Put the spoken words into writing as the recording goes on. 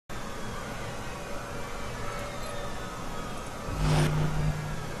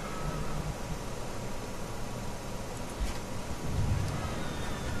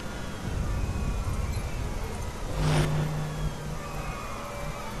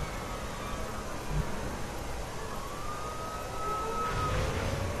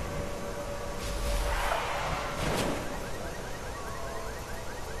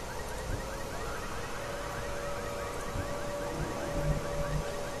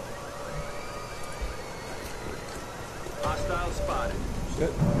Hostile spotted.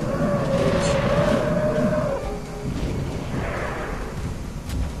 Shit.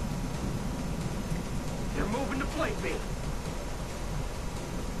 They're moving to flank me.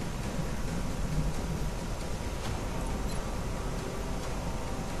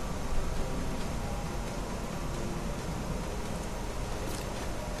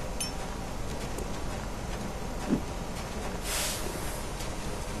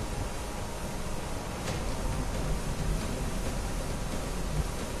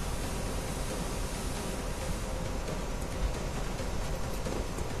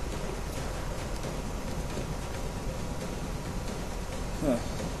 Huh.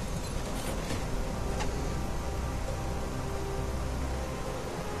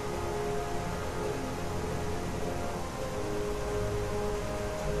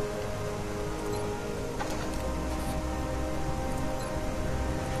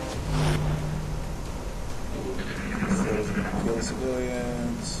 Kill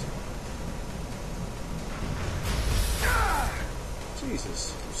civilians.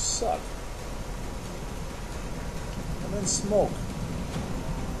 Jesus, you suck. I'm in smoke.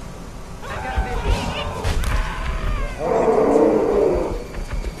 I got a vision. Where the hell did they come from?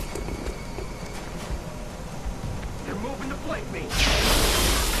 They're moving to flank me.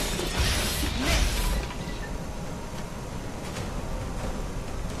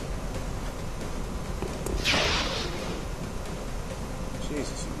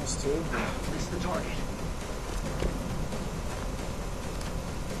 Jesus, you missed too? Missed the target.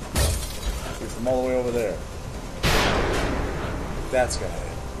 You're from all the way over there. That's gonna hit.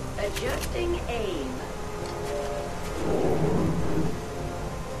 Adjusting aim.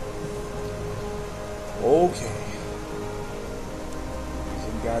 Okay.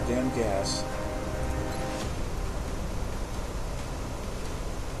 Some goddamn gas.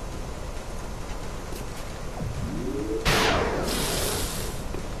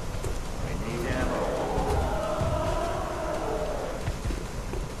 I need ammo.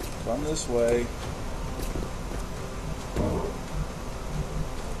 Come this way.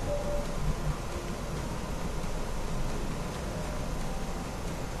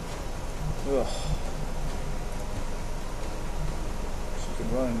 Ugh. She can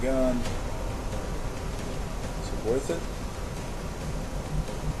run and gun. Is it worth it?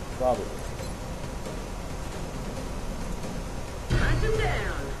 Probably. Hunt him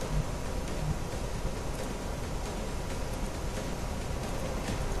down.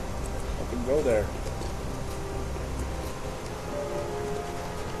 Fucking go there.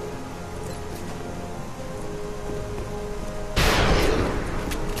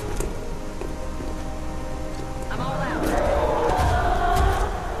 I'm all out.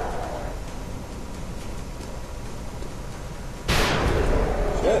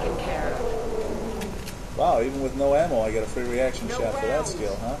 Shit. Taken care of. Wow, even with no ammo, I get a free reaction No shot for that rounds.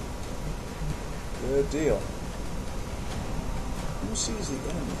 skill, huh? Good deal. Who sees the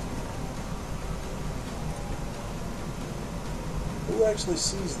enemy? Who actually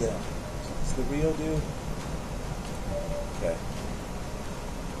sees them? It's the real dude? Okay.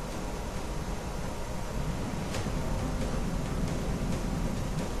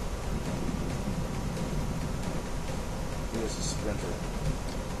 He is a sprinter.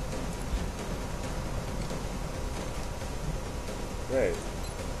 Great.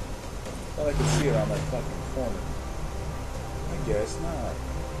 Thought I could see around that fucking corner. I guess not.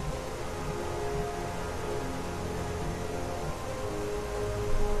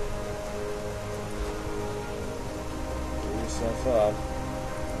 Pull yourself up.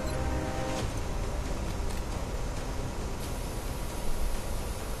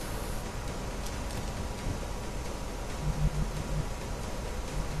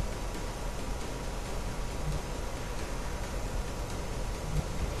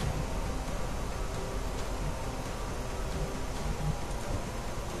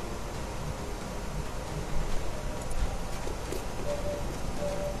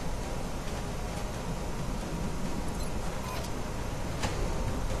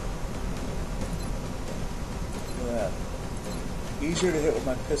 Look at that. Easier to hit with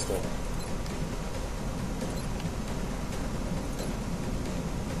my pistol.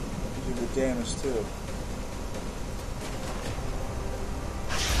 Easier to damage too.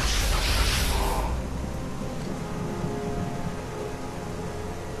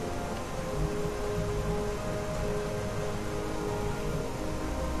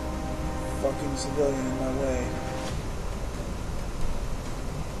 Fucking civilian in my way.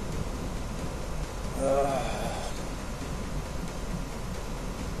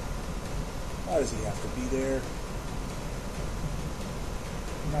 Why does he have to be there?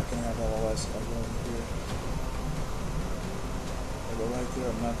 I'm not gonna have LOS if I go over here. I go right there,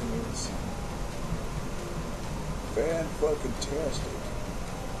 I'm not gonna even see. Fan-fucking-tastic.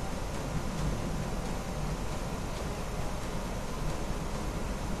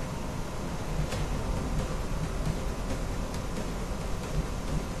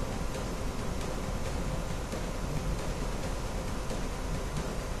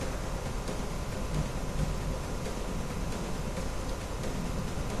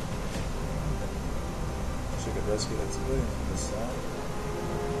 Wish I could rescue that civilian from this side.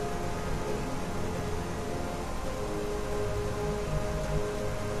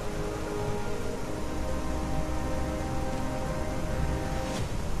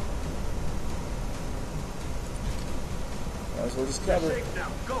 Might as well just cover. Safe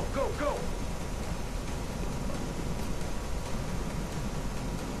now. Go, go, go.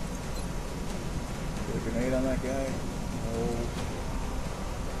 Get a grenade on that guy. Oh,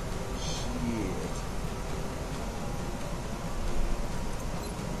 shit.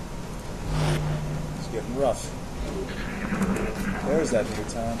 It's getting rough. There's that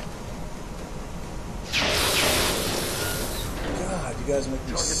Newton. God, you guys make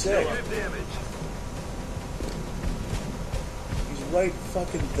me sick. Negative damage. He's right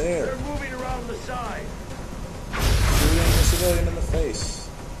fucking there. They're moving around the side. Shooting a civilian in the face.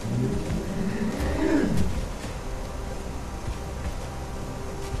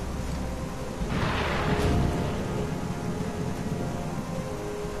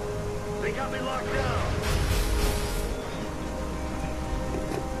 They got me locked down.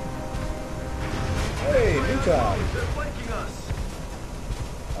 Hey, Newton. They're flanking us.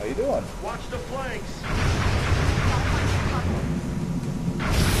 How you doing? Watch the flanks.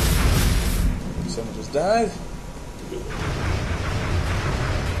 Someone just died?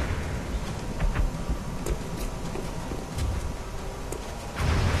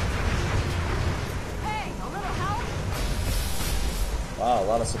 Hey, a little help? Wow, a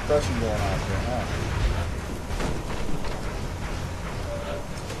lot of suppression going on here, huh?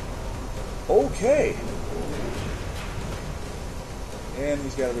 Okay. And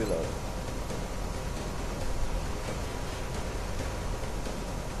he's got to reload.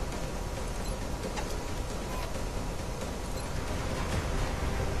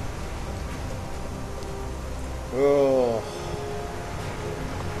 Oh.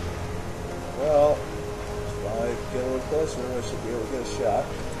 Well, if I get a little closer, I should be able to get a shot.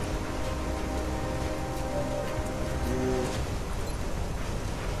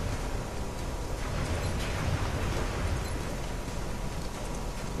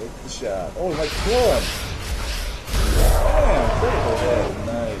 Take the shot. Oh, he might kill him. Damn, critical hit.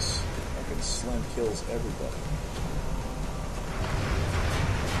 Nice. Fucking Slim kills everybody.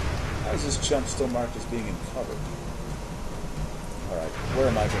 How is this chump still marked as being in cover? Alright, where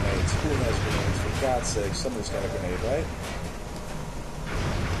are my grenades? Who has grenades? For God's sake, somebody's got a grenade, right?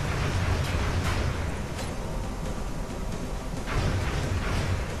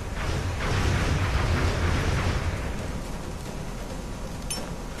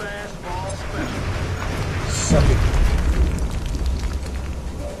 Fastball special. Suck it.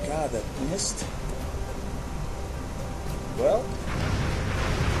 Oh God, that missed. Well.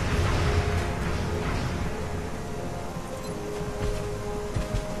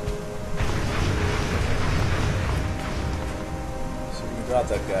 So we can drop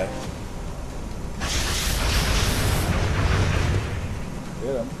that guy.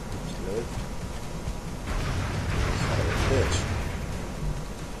 Get him. That's good. Son of a bitch.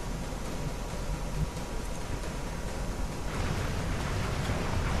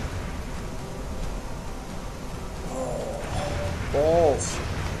 Balls.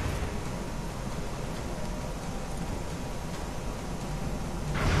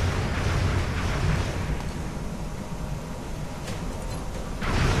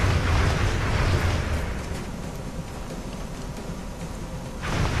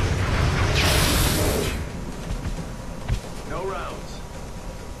 No rounds.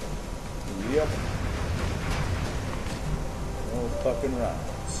 Yep. No fucking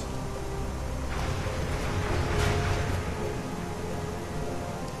rounds.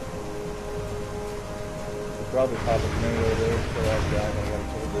 Probably pop a grenade over there for that guy, and I gotta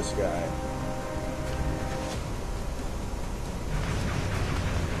kill this guy.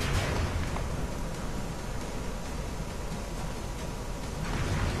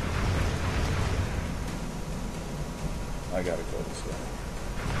 I gotta kill this guy.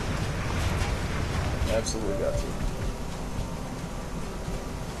 Absolutely got to.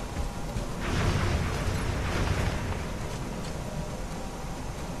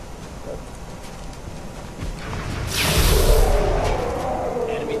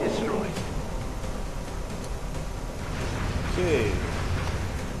 Enemy destroyed. Okay.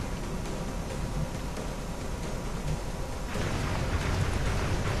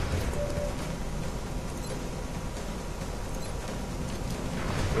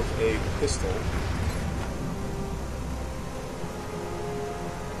 with a pistol.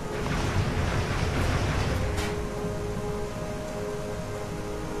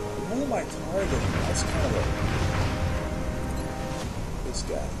 Who am I targeting? That's kind of a... This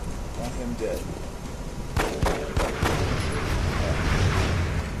guy. Want him dead.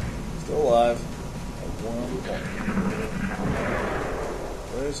 Still alive. At 1 point.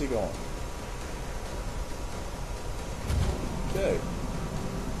 Where is he going? Okay.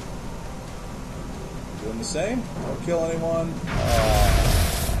 Doing the same? Don't kill anyone.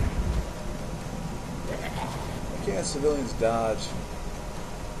 Why can't civilians dodge?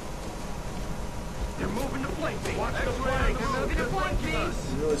 You're moving to flank me. Watch the flank. Moving to flank me.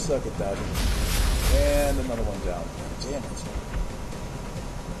 You really suck at dodging. And another one down. Damn it.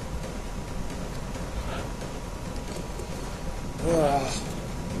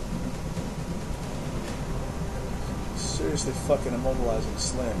 Seriously fucking immobilizing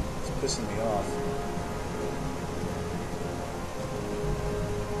Slim. It's pissing me off.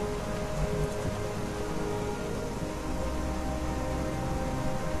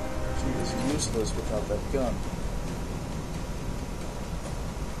 She is useless without that gun.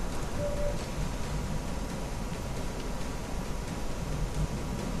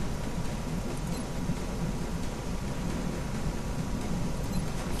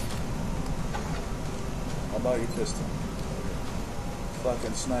 How about your pistol?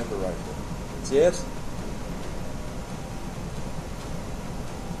 Fucking sniper rifle. That's it?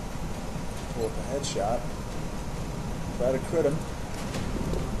 Pull up a headshot. Try to crit him.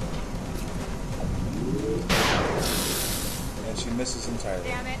 And she misses entirely.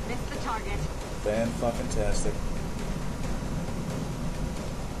 Damn it, missed the target. Fan-fucking-tastic.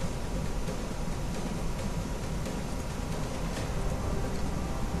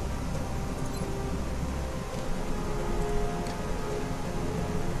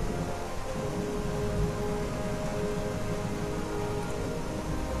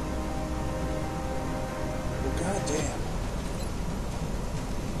 God damn.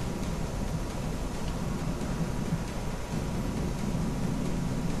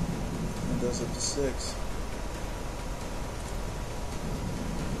 And does up to 6.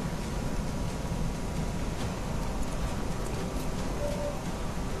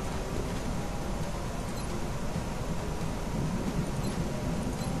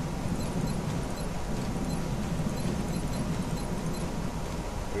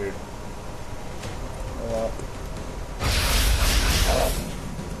 Weird. Oh well.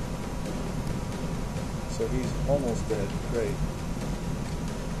 So he's almost dead. Great.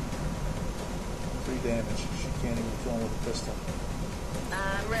 3 damage. She can't even kill him with a pistol.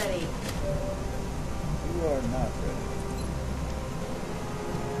 I'm ready. You are not ready.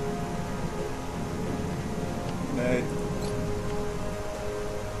 Nate.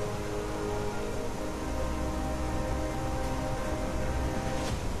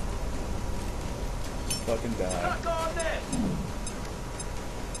 Just fucking die. Stuck on this.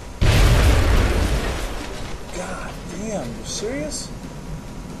 God damn, you serious?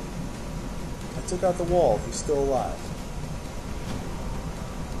 I took out the wall. He's still alive.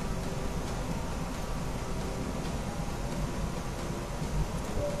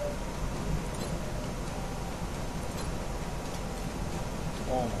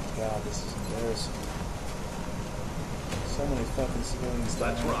 Oh my god, this is embarrassing. So many fucking civilians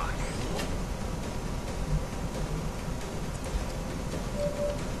dying. Let's rock.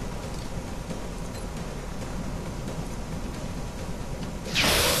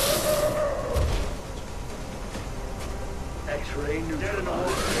 X-ray neutral.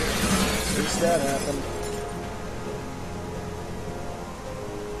 At least that happened.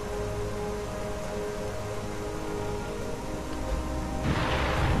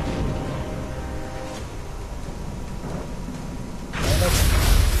 And that's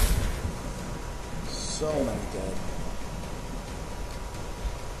so many dead.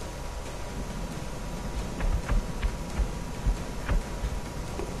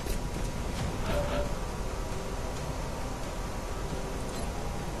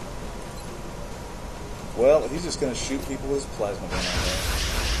 Well, he's just going to shoot people with his plasma gun out there.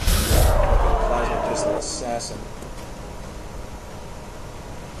 Plasma pistol assassin.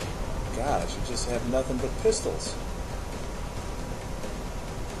 God, I should just have nothing but pistols.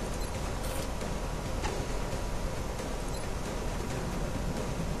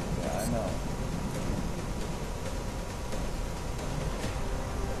 Yeah, I know.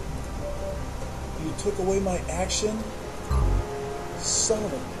 You took away my action? Son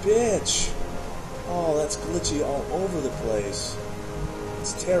of a bitch! Oh, that's glitchy all over the place.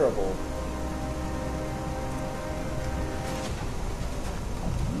 It's terrible.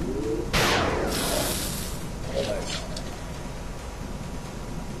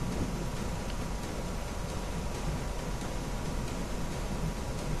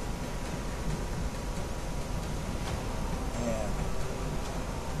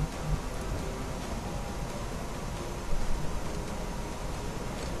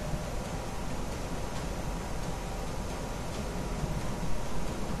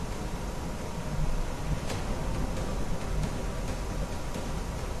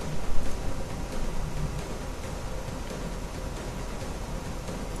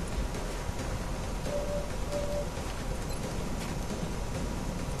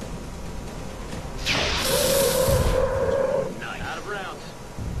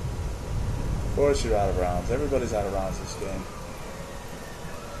 course you're out of rounds. Everybody's out of rounds this game.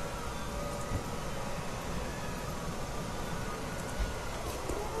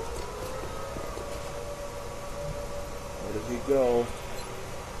 Where did he go?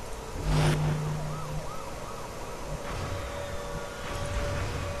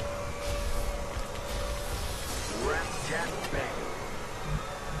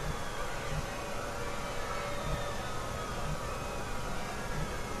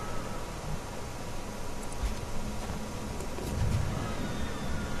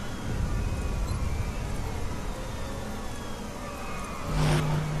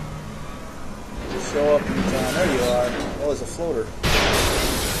 Show up in town. There you are. Oh, there's a floater.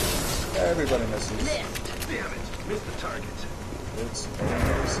 Everybody misses. Damn it! Missed the target. It's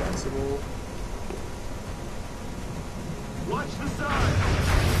very sensible. Watch the side!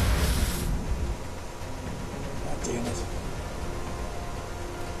 God damn it.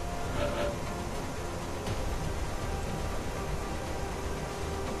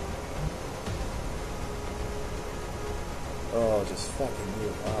 Oh, just fucking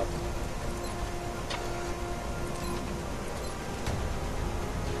move up.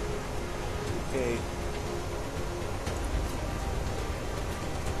 Okay.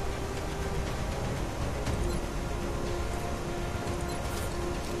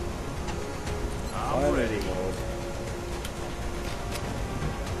 I'm ready. Mode.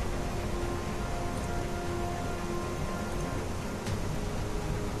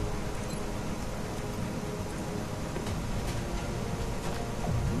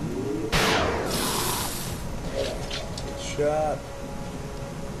 Good shot.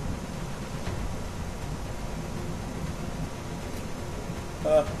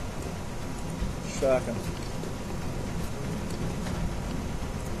 Shocking.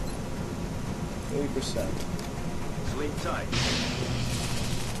 80%. Sleep tight.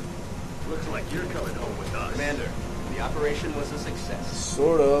 Looks like you're coming home with us. Commander, the operation was a success.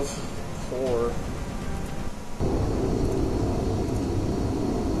 Sort of. 4.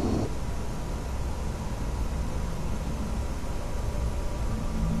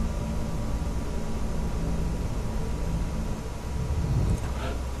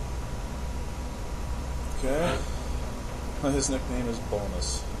 Okay. His nickname is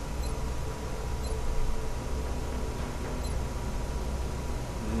Bonus.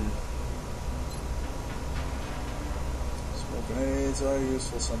 Smoke grenades are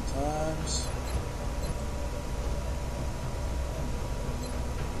useful sometimes.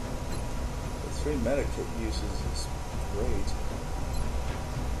 The 3 medikit uses is great.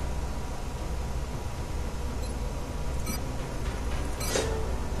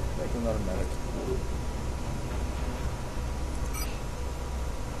 Make another medic.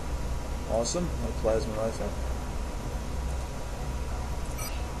 Awesome, no plasma rifle.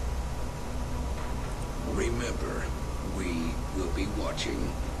 Remember, we will be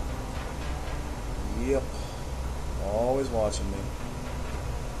watching. Yep. Always watching me.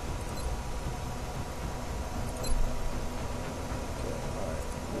 Okay, alright.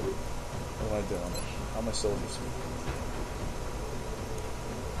 What am I doing? How am I soldiers?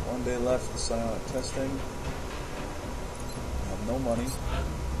 1 day left for silent testing. I have no money.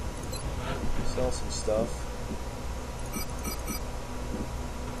 Sell some stuff.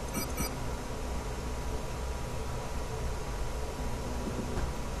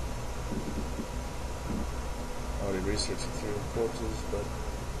 Already researched through corpses, but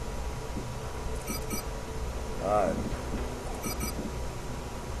alright.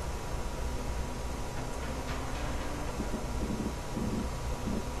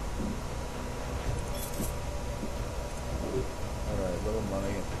 Alright, little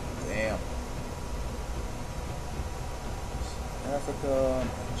money. Damn. Africa and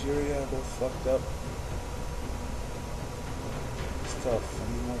Nigeria both fucked up. It's tough. I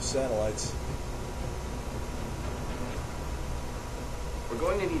need more satellites. We're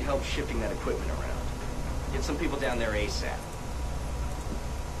going to need help shifting that equipment around. Get some people down there ASAP.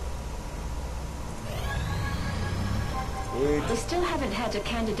 We still haven't had a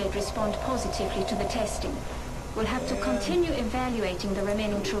candidate respond positively to the testing. We'll have to continue evaluating the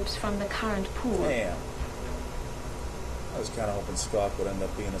remaining troops from the current pool. Damn. I was kind of hoping Scott would end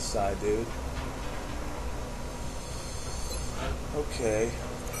up being a side dude. Okay.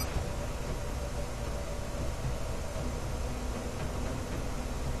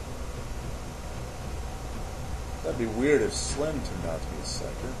 That'd be weird if Slim turned out to be a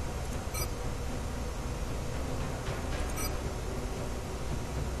sector.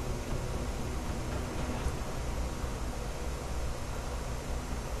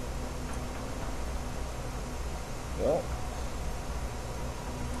 Well.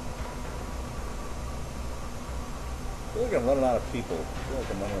 feel like I'm running out of people. I feel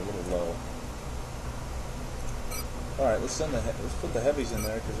like I'm running a little low. Alright, let's put the heavies in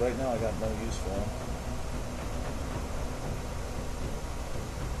there, because right now I got no use for them.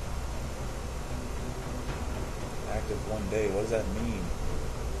 Active 1 day, what does that mean?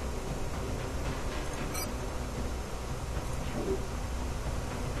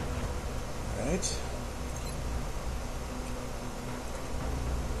 Alright.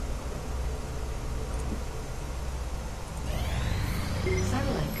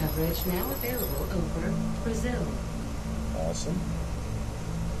 Satellite coverage now available over Brazil. Awesome.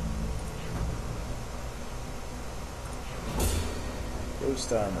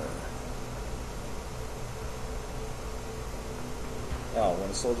 Ghost armor. Oh, when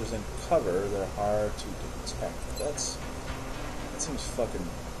a soldier's in cover, they're hard to detect. That seems fucking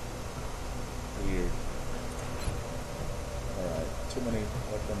weird. Alright, too many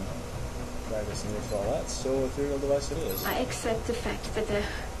weapon practice needed for all that, so ethereal device it is. I accept the fact that there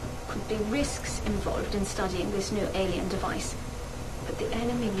could be risks involved in studying this new alien device, but the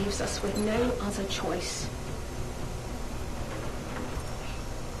enemy leaves us with no other choice.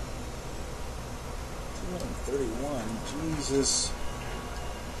 231, Jesus.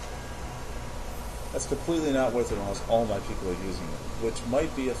 That's completely not worth it unless all my people are using it, which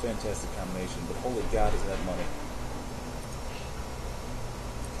might be a fantastic combination, but holy God, is that money.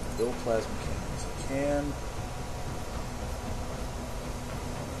 Can I build plasma cannons? I can.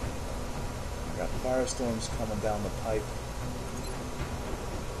 I got firestorms coming down the pipe.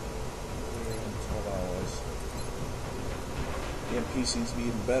 In 12 hours. EMP seems to be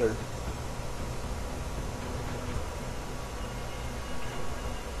even better.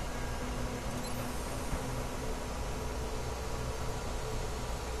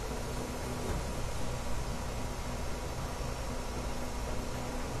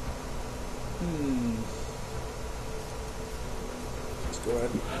 Let's go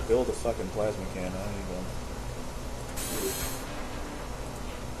ahead and build a fucking plasma cannon. I don't need one.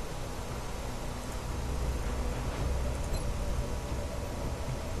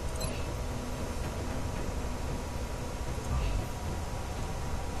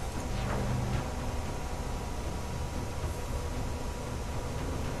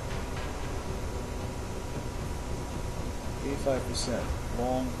 %.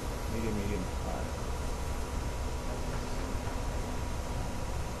 Long, medium, high.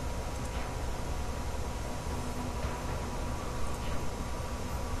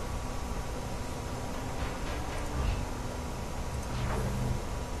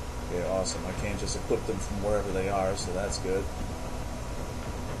 Okay, awesome. I can't just equip them from wherever they are, so that's good.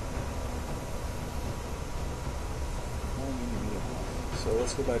 Long, medium, high. So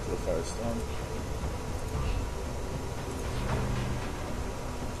let's go back to the Firestorm.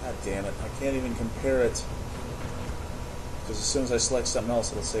 God damn it, I can't even compare it. Because as soon as I select something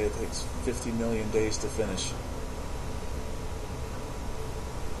else, it'll say it takes 50 million days to finish.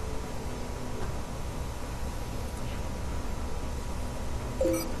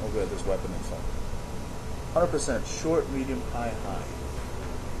 Oh good, there's weapon info. 100% short, medium, high, high.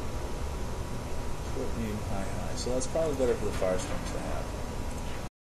 Short, medium, high, high. So that's probably better for the Firestorms to have.